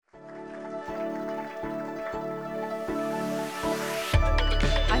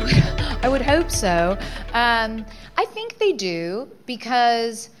I would hope so. I think they do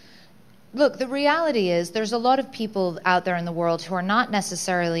because, look, the reality is there's a lot of people out there in the world who are not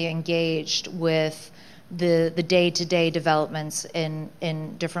necessarily engaged with the day-to-day developments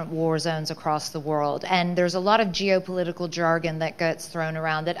in different war zones across the world. And there's a lot of geopolitical jargon that gets thrown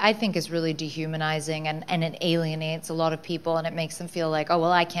around that I think is really dehumanizing, and it alienates a lot of people, and it makes them feel like, oh,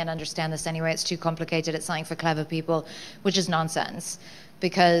 well, I can't understand this anyway, it's too complicated, it's something for clever people, which is nonsense.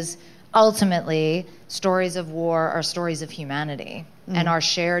 Because ultimately, stories of war are stories of humanity and our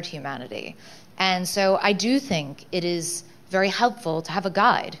shared humanity. And so I do think it is very helpful to have a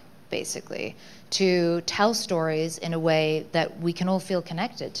guide, basically, to tell stories in a way that we can all feel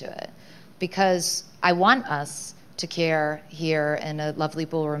connected to it. Because I want us to care here in a lovely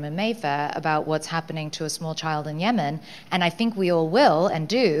ballroom in Mayfair about what's happening to a small child in Yemen. And I think we all will and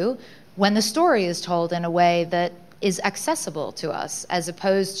do when the story is told in a way that is accessible to us, as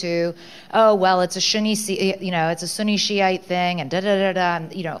opposed to, oh, well, it's a Sunni, it's a Sunni Shiite thing, and da-da-da-da.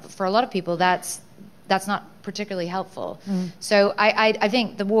 And, for a lot of people, that's not particularly helpful. So I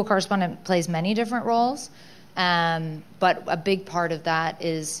think the war correspondent plays many different roles, but a big part of that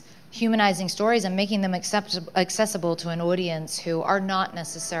is humanizing stories and making them accessible to an audience who are not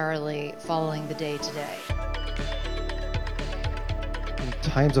necessarily following the day-to-day. In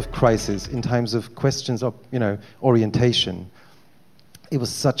times of crisis, in times of questions of orientation, it was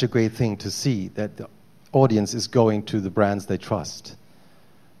such a great thing to see that the audience is going to the brands they trust.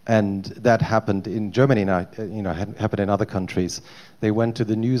 And that happened in Germany, happened in other countries. They went to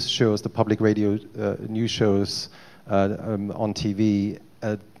the news shows, the public radio news shows on TV,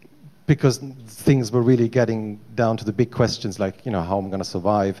 because things were really getting down to the big questions like, how I'm going to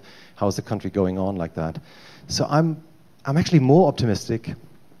survive, how is the country going on, like that. So I'm actually more optimistic.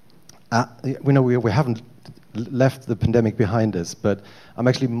 We haven't left the pandemic behind us, but I'm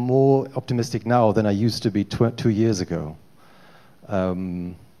actually more optimistic now than I used to be 2 years ago.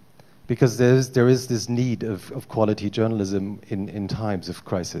 Because there is this need of quality journalism in times of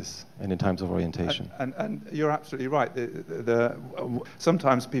crisis and in times of orientation. And you're absolutely right.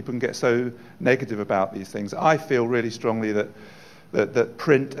 Sometimes people can get so negative about these things. I feel really strongly that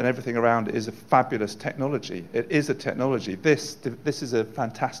print and everything around it is a fabulous technology. It is a technology. This is a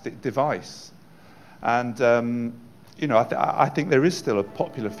fantastic device. And I think there is still a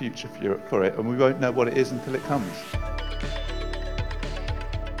popular future for it, and we won't know what it is until it comes.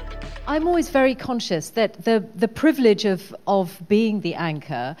 I'm always very conscious that the privilege of being the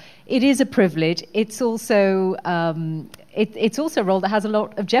anchor, it is a privilege. It's also it's also a role that has a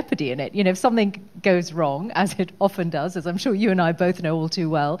lot of jeopardy in it. If something goes wrong, as it often does, as I'm sure you and I both know all too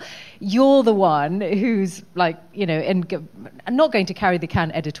well, you're the one who's and not going to carry the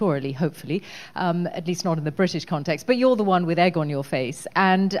can editorially, hopefully, at least not in the British context, but you're the one with egg on your face.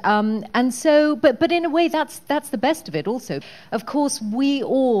 And so, but in a way, that's the best of it also. Of course, we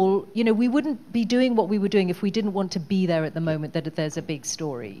all, we wouldn't be doing what we were doing if we didn't want to be there at the moment that there's a big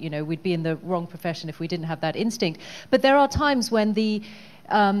story. We'd be in the wrong profession if we didn't have that instinct. But there are times when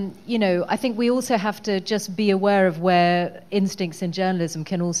I think we also have to just be aware of where instincts in journalism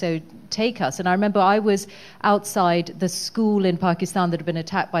can also take us. And I remember I was outside the school in Pakistan that had been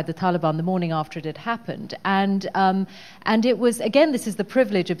attacked by the Taliban the morning after it had happened. And it was, again, this is the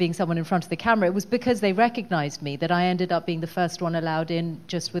privilege of being someone in front of the camera. It was because they recognized me that I ended up being the first one allowed in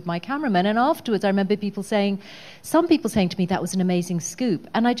just with my cameraman. And afterwards, I remember some people saying to me, that was an amazing scoop.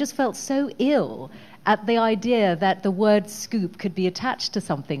 And I just felt so ill at the idea that the word scoop could be attached to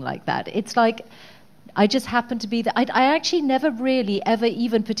something like that. It's like, I just happened to be I actually never really ever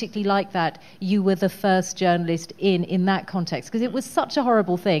even particularly liked that you were the first journalist in that context, because it was such a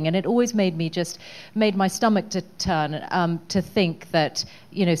horrible thing, and it always made my stomach to turn to think that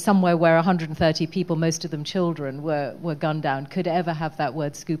somewhere where 130 people, most of them children, were gunned down, could ever have that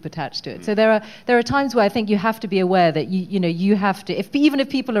word scoop attached to it. So there are times where I think you have to be aware that you have to, even if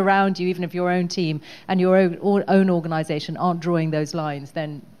people around you, even if your own team and your own organization aren't drawing those lines,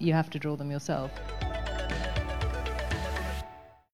 then you have to draw them yourself.